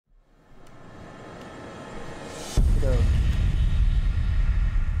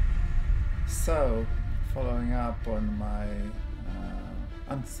So, following up on my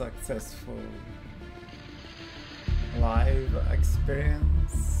unsuccessful live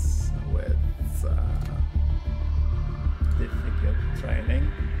experience with difficult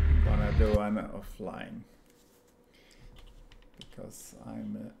training, I'm gonna do one offline because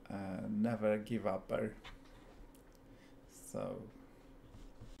I'm a never give upper. So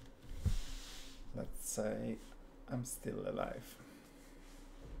let's say I'm still alive.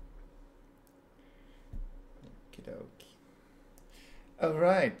 Okie dokie.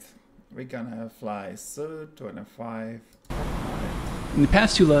 Alright, we're gonna fly Su-25. In the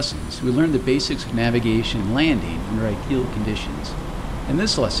past two lessons, we learned the basics of navigation and landing under ideal conditions. In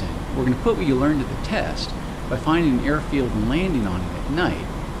this lesson, we're going to put what you learned to the test by finding an airfield and landing on it at night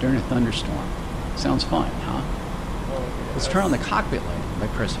during a thunderstorm. Sounds fun, huh? Oh, yes. Let's turn on the cockpit lighting by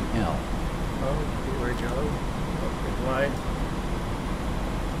pressing L. Oh, here we go. Cockpit light.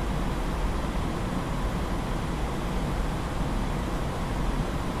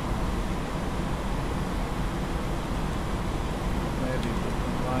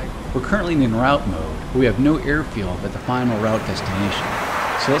 We're currently in route mode, but we have no airfield at the final route destination.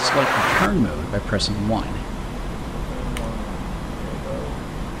 So let's select return mode by pressing 1.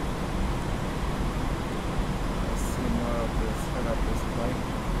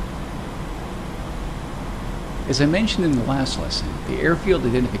 As I mentioned in the last lesson, the airfield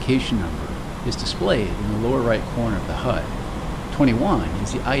identification number is displayed in the lower right corner of the HUD. 21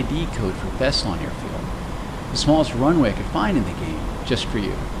 is the ID code for Beslan Airfield, the smallest runway I could find in the game, just for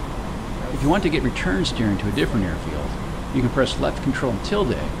you. If you want to get return steering to a different airfield, you can press left control and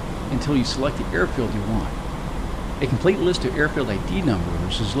tilde until you select the airfield you want. A complete list of airfield ID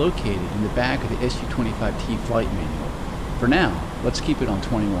numbers is located in the back of the SU-25T flight manual. For now, let's keep it on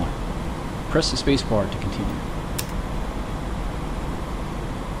 21. Press the spacebar to continue.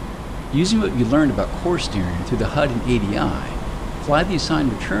 Using what you learned about course steering through the HUD and ADI, fly the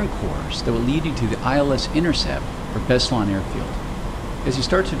assigned return course that will lead you to the ILS intercept for Beslan Airfield. As you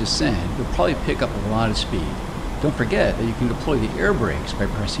start to descend, you'll probably pick up a lot of speed. Don't forget that you can deploy the air brakes by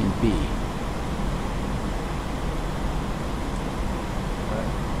pressing B.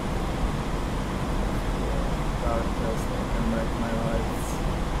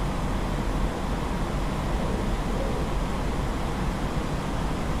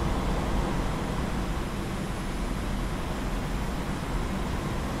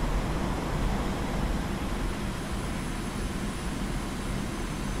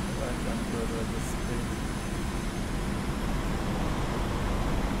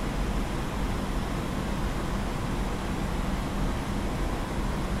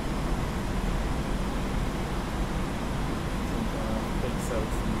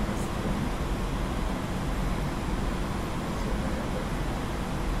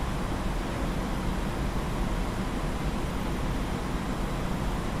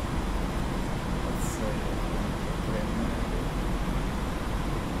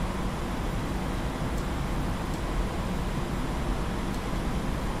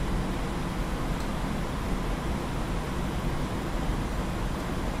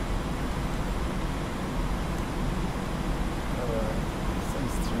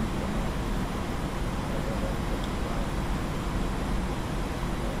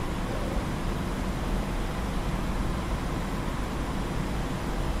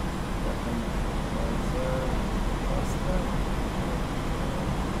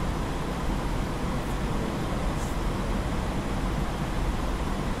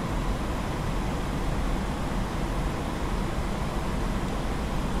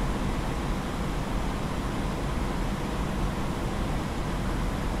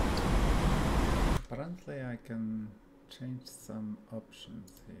 Apparently I can change some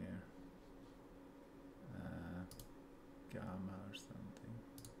options here. Gamma or something.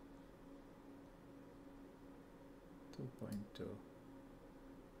 2.2.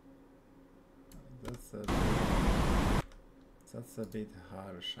 That's a bit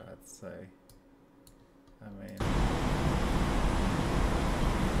harsh, I'd say. I mean,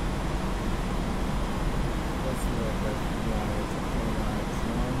 let's look at lights.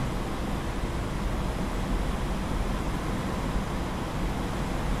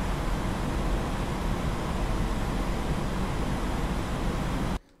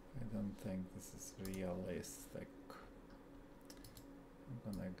 This is realistic. I'm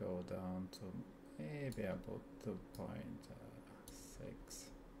gonna go down to maybe about 2.6.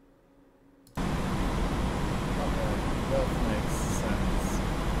 Okay, that makes sense.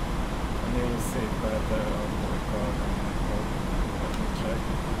 And you'll see better on the recording. Let me check.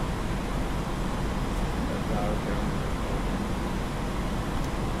 The darker on the recording.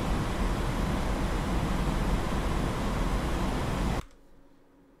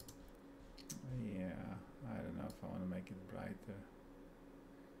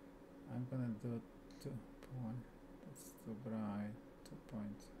 I'm gonna do 2 point. That's too bright.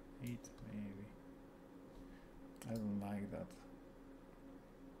 2.8 maybe. I don't like that.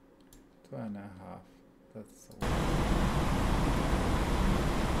 2.5. That's a lot.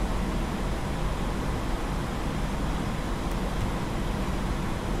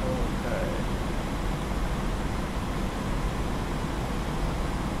 Okay.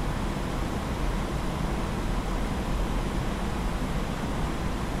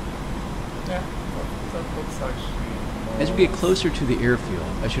 Yeah, that looks actually. As we get closer to the airfield,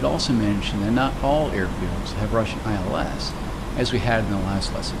 I should also mention that not all airfields have Russian ILS, as we had in the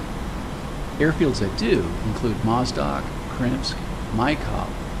last lesson. Airfields that do include Mozdok, Krimsk, Maikop,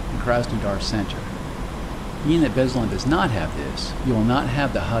 and Krasnodar Center. Meaning that Beslan does not have this, you will not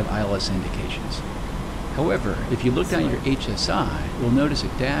have the HUD ILS indications. However, if you look down your HSI, you'll notice a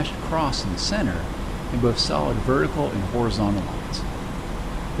dashed cross in the center and both solid vertical and horizontal lines.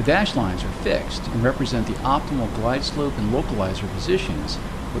 The dashed lines are fixed and represent the optimal glide slope and localizer positions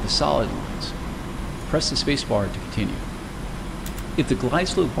with the solid lines. Press the spacebar to continue. If the glide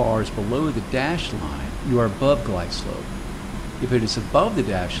slope bar is below the dashed line, you are above glide slope. If it is above the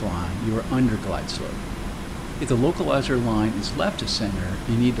dashed line, you are under glide slope. If the localizer line is left of center,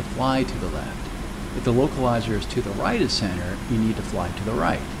 you need to fly to the left. If the localizer is to the right of center, you need to fly to the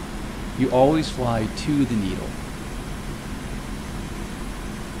right. You always fly to the needle.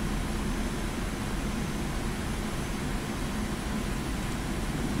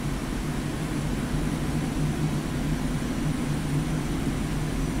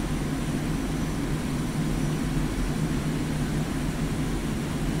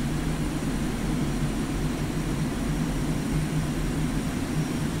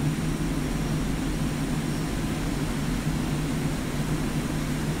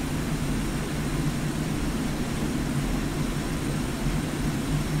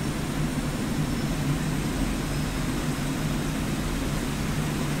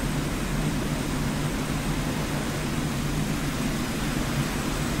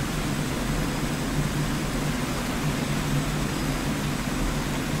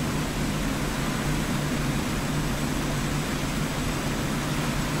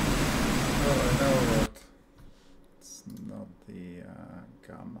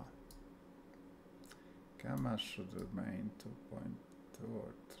 Gamma should remain 2.2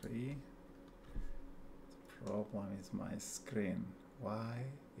 or 3. The problem is my screen. Why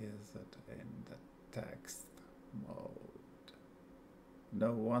is it in the text mode?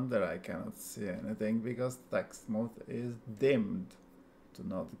 No wonder I cannot see anything, because text mode is dimmed to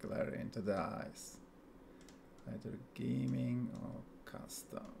not glare into the eyes. Either gaming or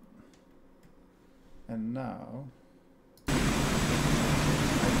custom. And now I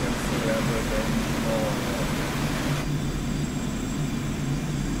can see everything more.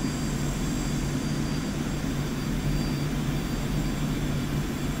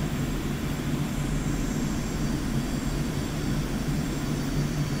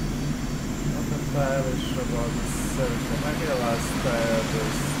 Not entirely sure about this circle. Maybe the last tire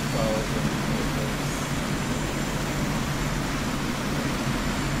is 1,000 meters.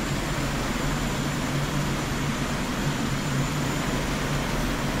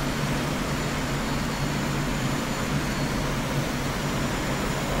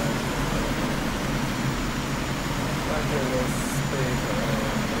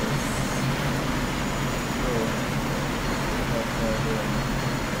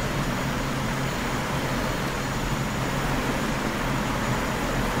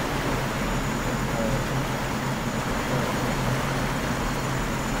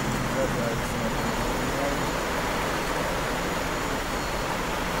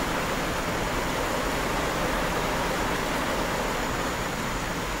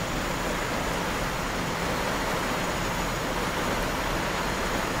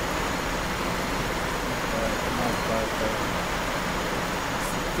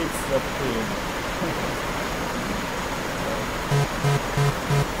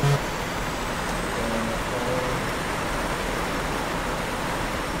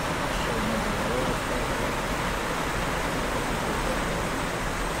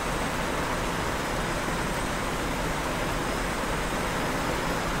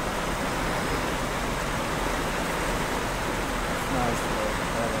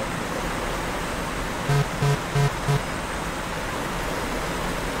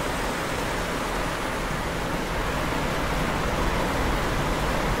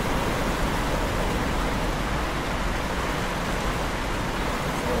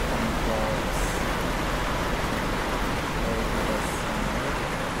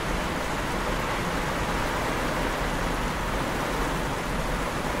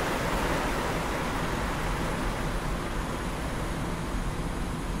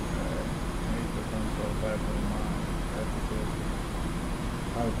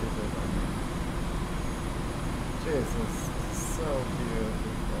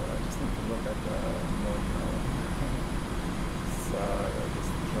 look at the normal side of this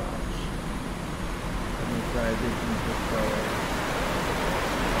trash. Let me try different color.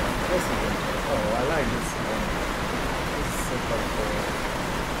 This is interesting. Oh, I like this one. This is super cool.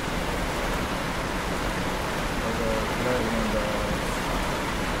 The red one, the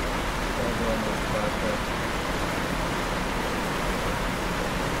red one is better.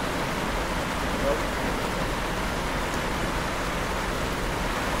 Nope.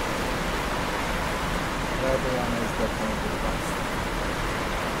 The other one is definitely fast.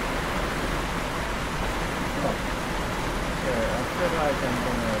 Oh. Okay, I feel like I'm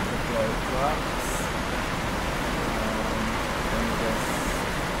gonna deploy flaps and just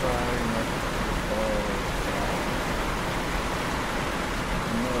try not to deploy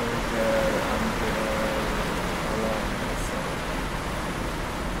until along the side.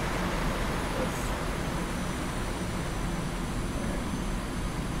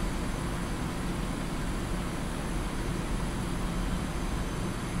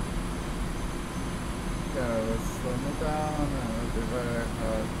 Yeah, let's slow me down and it'll be very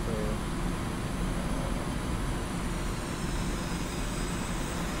hard to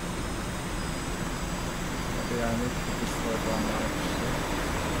maybe I need to slow down actually.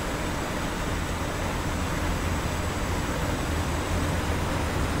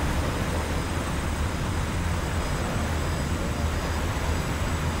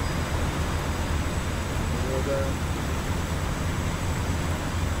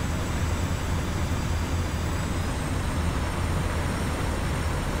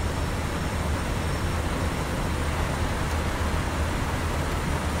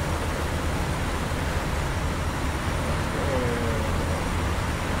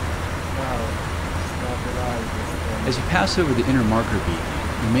 As you pass over the inner marker beacon,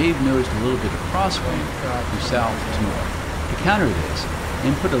 you may have noticed a little bit of crosswind from south to north. To counter this,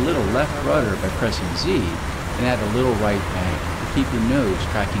 input a little left rudder by pressing Z and add a little right bank to keep your nose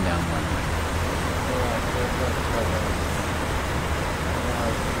tracking down runway.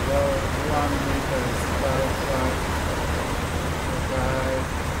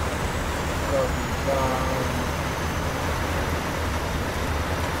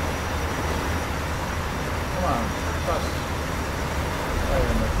 Come on, touch. I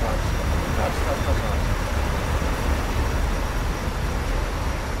am a touch. Touch.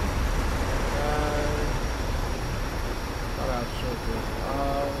 Parachute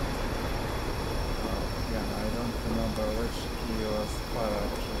out. Again, I don't remember which key was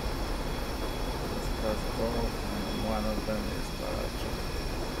parachute. Let's press both, and one of them is parachute.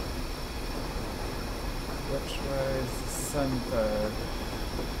 Which way is center?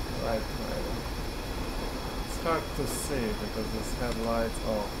 Right way. It's hard to see because this headlights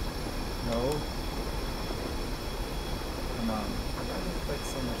off. No. Come on. Why does it take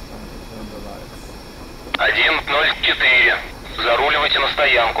so much time to turn the lights? 104. Заруливайте на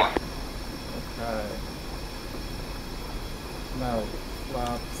стоянку. Okay. No,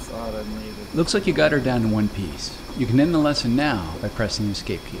 flaps are needed. Looks like you got her down to one piece. You can end the lesson now by pressing the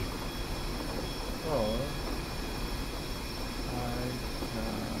escape key. Or I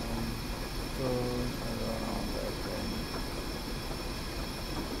can turn around again.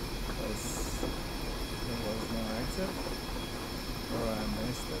 Because there was no exit. Or I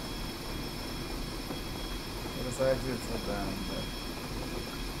missed it. There's exits at the end.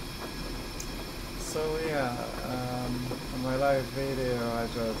 So yeah, in my live video I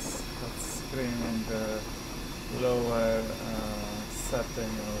just had screening the lower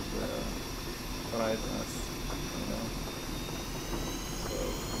setting of the brightness, you know. So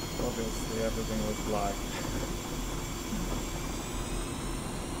obviously everything was black.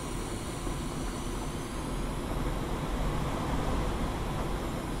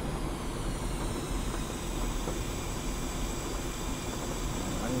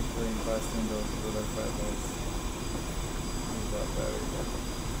 To invest in those little pedals. These are very good.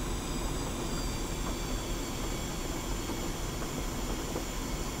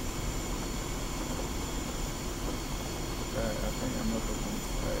 Okay, I think I'm not looking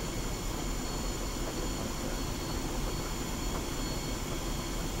straight. Okay.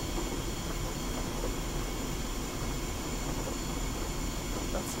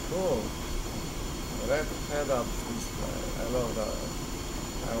 That's cool. Red head-up display. I love that.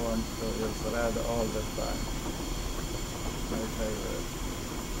 I want to use red all the time. My favorite.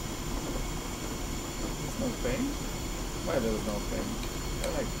 There's no pink? Why there's no pink? I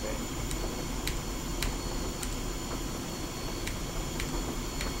like pink.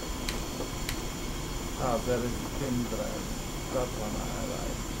 Ah, there is pin drive. That one I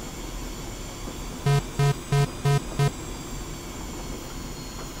like.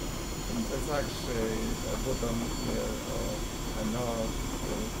 It's actually a button here or a knob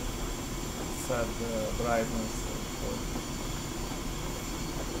to set the brightness for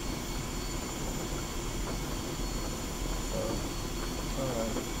so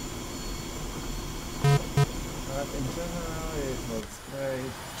alright. But in general it was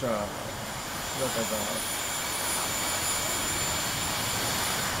great job. Look at that.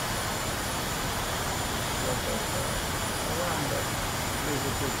 Look at that. I wonder.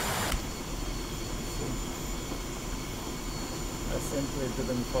 I simply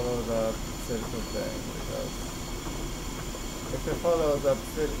didn't follow that circuit thing because if you follow that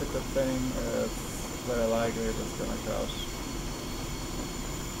circuit thing, it's very likely it's gonna crash.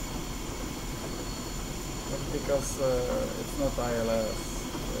 But because it's not ILS,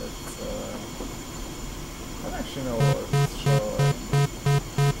 it's I don't actually know what it's showing.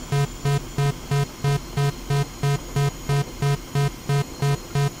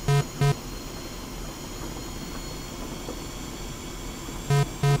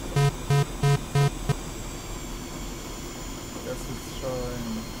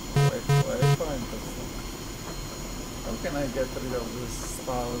 Can I get rid of this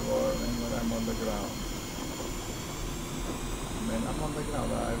stall warning when I'm on the ground? I mean, I'm on the ground,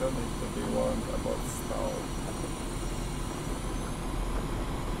 I don't need to be warned about stall.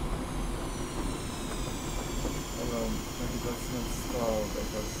 Although, maybe that's not stall,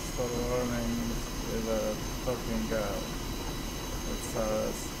 because stall warning is a talking girl. It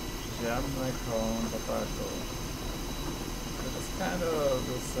says, "Żadne kontaktu." It's kind of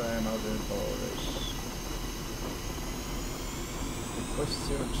the same as in Polish. I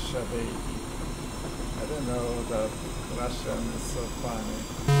don't know that Russian is so funny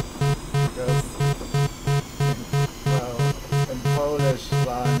because, well, in Polish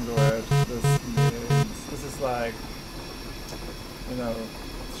language this is like, you know,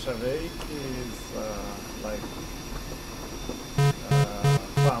 Szawejki is like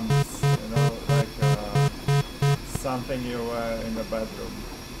pumps, you know, like something you wear in the bedroom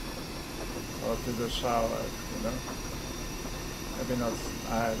or to the shower, you know. Maybe not,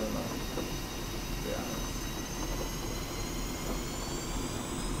 I don't know, to be honest.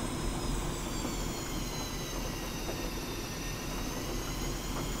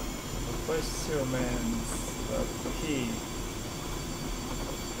 The first two means that he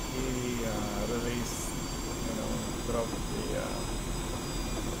released, you know, dropped the,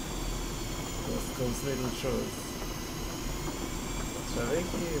 those little shoes.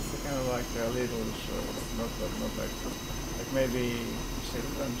 Szawejki is kind of like a little shoes, not like maybe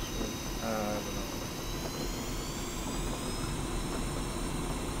children's shoes, I don't know.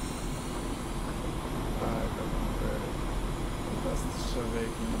 I don't know really. That's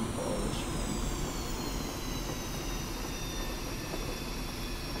Szawejki in Polish.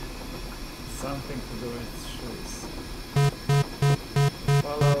 Something to do with shoes.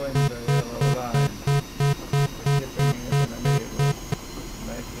 Following the yellow line, keeping it in the middle,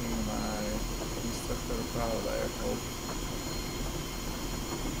 making my instructor proud, I hope.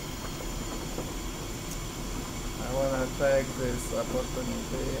 I want to take this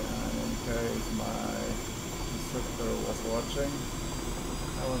opportunity, and in case my instructor was watching,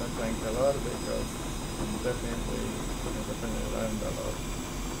 I want to thank a lot because I definitely learned a lot.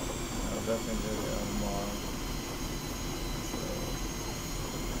 I'll definitely learn more. So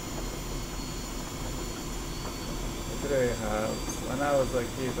it really helps. When I was a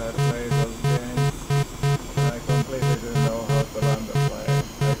kid, I played those games and I completely didn't know how to run the plane.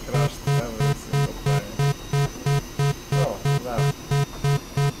 I crashed every single plane. Oh, that.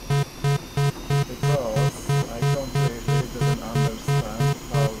 Because I completely didn't understand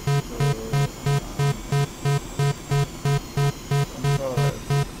how to control it.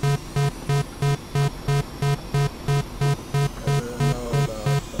 I didn't know that,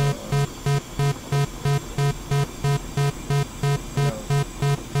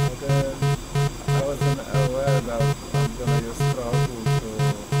 I wasn't aware that I'm gonna use throttle to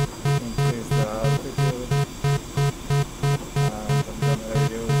increase the altitude, and I'm gonna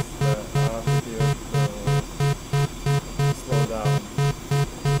use the altitude to slow down.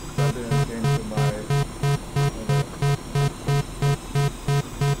 That didn't came to my, it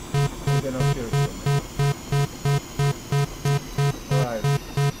didn't occur to me. Right,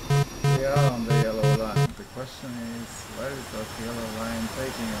 we are on the yellow line. The question is, where is that yellow line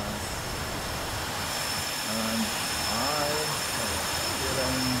taking us? And I have a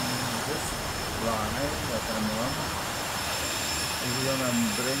feeling this line that I'm on is gonna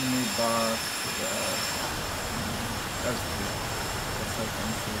bring me back to the airstrip, as I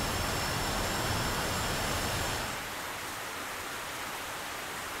can see.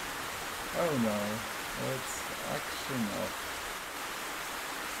 Oh no, it's action off.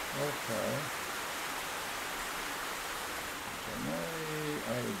 Okay. January,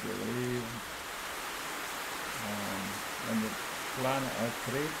 I believe. When you plan a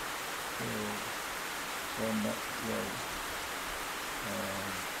trip from your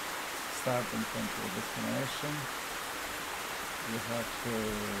starting point to destination, you have to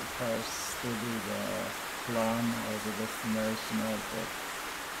first study the plan of the destination airport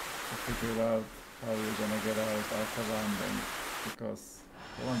to figure out how you're gonna get out after landing, because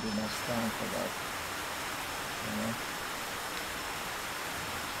there won't be much time for that, you know?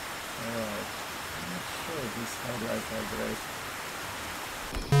 Alright, I'm not sure these headlights are great.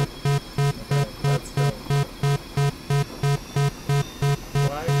 Okay, let's go.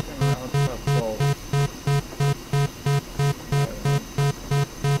 Why can I not have both? I don't know.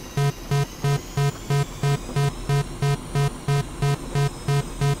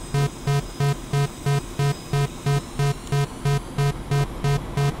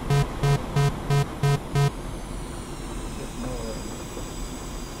 Get nowhere.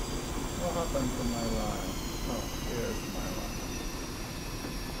 What happened to my line? Oh, here's my line.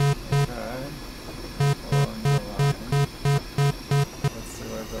 Okay, following the line. Let's see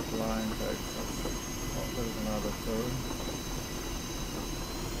where that line takes us. Oh, there's another turn.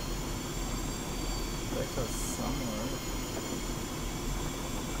 Takes us somewhere.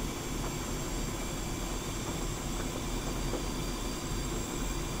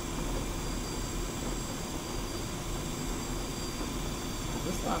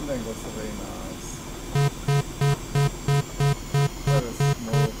 This landing was really nice. Very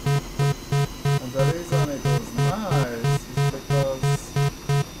smooth. And the reason it was nice is because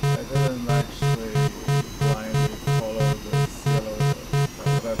I didn't actually blindly follow this yellow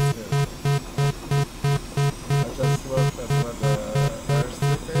red strip. I just looked at where the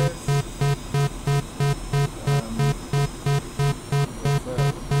airstrip is, and that's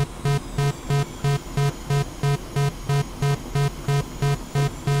it.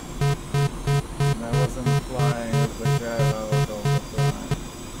 And I wasn't flying as the jet out all the time,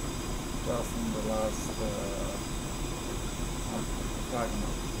 just in the last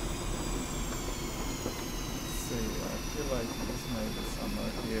fragment. Let's see, I feel like this may be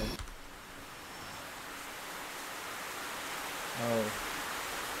somewhere here. Oh.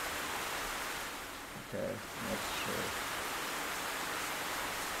 Okay, not sure.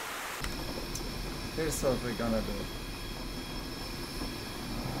 Here's what we're gonna do.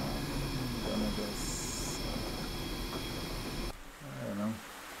 I'm gonna just, I don't know,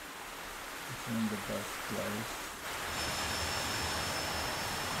 it's in the best place.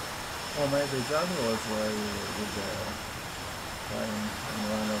 Or maybe that was where we were there, playing in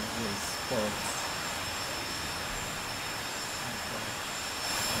one of these spots. Okay,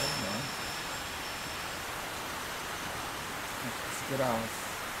 I don't know. Let's get off.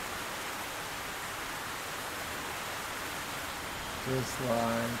 Just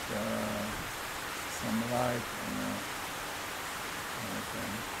like some light on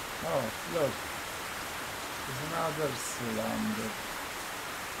anything. Oh, look, there's another cylinder.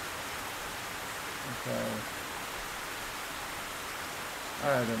 Okay. I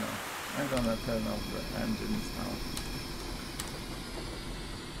don't know. I'm gonna turn off the engines now.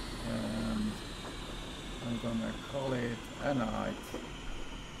 And I'm gonna call it a night.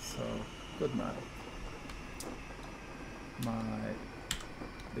 So, good night. My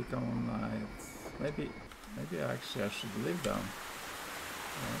beacon lights. Maybe actually I should leave them.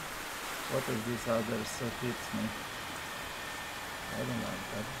 What if this other set hits me? I don't like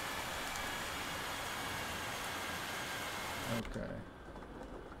that. Okay.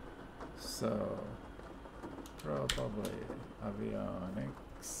 So probably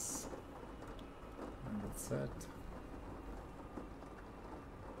avionics. And that's it.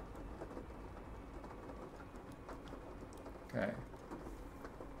 Okay.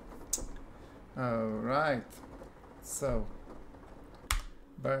 Alright. So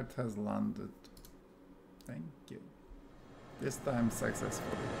bird has landed. Thank you. This time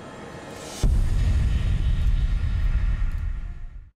successfully.